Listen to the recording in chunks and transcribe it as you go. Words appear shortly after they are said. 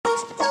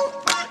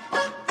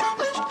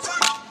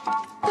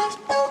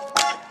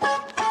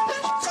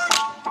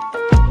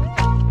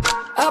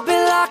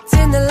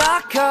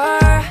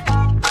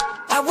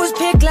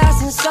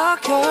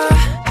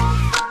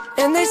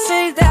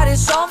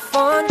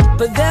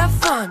but they're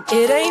fun.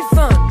 It ain't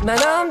fun, man,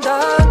 I'm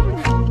done.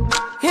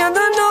 And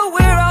I know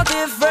we're all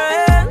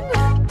different.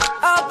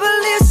 Our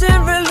beliefs in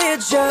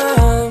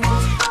religion,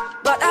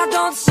 but I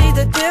don't see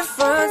the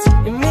difference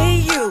in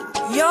me, you,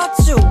 you're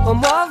two, or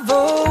more,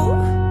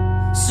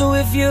 vous. So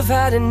if you've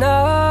had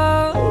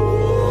enough,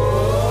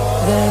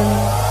 then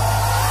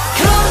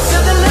come to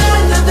the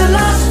land of the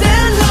lost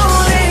and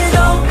lonely.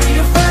 Don't be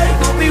afraid,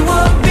 we'll be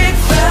one big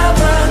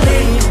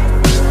family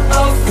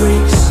of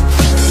freaks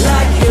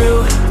like you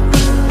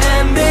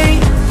and me.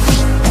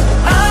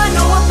 I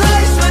know a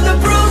place where the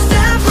bruised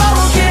and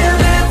broken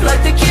live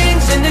like the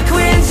kings and the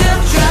queens of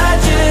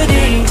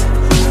tragedy.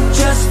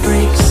 Just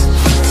freaks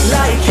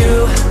like you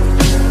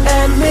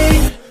and me.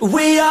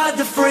 We are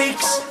the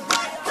freaks.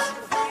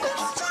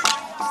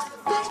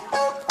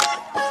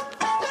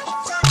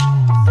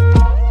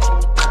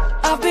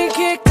 I've been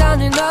kicked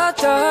down in the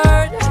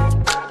dirt.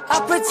 I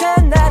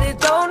pretend that it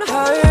don't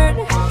hurt,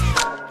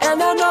 and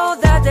I know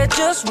that they're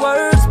just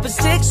words, but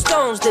stick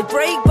stones, they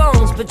break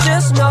bones. But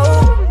just know,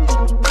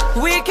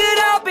 we could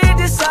all be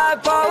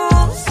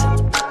disciples,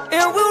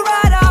 and we'll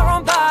write our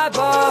own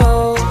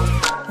Bible.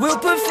 We'll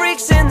put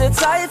freaks in the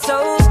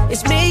titles.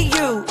 It's me,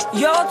 you,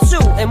 you're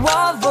two, and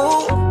moi,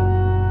 vous.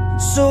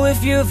 So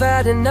if you've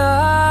had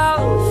enough,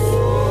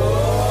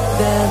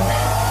 then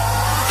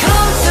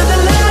come to the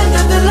land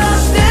of the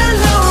lost